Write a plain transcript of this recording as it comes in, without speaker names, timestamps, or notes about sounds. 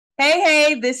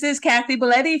Hey, this is Kathy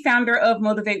Belletti, founder of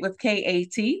Motivate with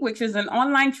K.A.T, which is an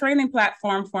online training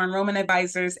platform for enrollment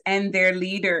advisors and their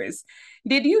leaders.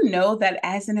 Did you know that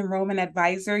as an enrollment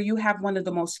advisor, you have one of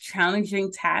the most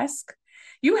challenging tasks?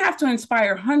 You have to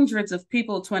inspire hundreds of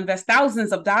people to invest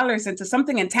thousands of dollars into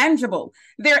something intangible,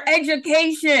 their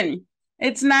education.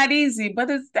 It's not easy,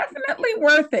 but it's definitely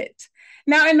worth it.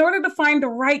 Now, in order to find the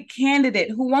right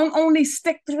candidate who won't only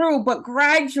stick through, but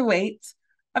graduate,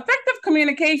 effective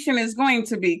communication is going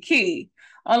to be key,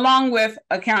 along with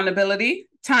accountability,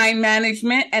 time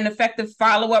management, an effective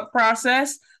follow up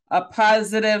process, a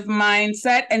positive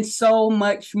mindset, and so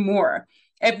much more.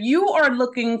 If you are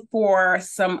looking for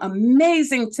some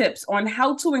amazing tips on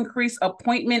how to increase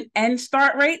appointment and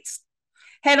start rates,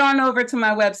 head on over to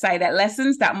my website at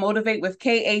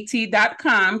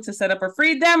lessons.motivatewithkat.com to set up a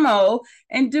free demo.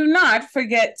 And do not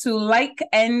forget to like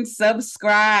and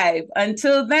subscribe.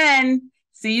 Until then,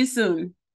 see you soon.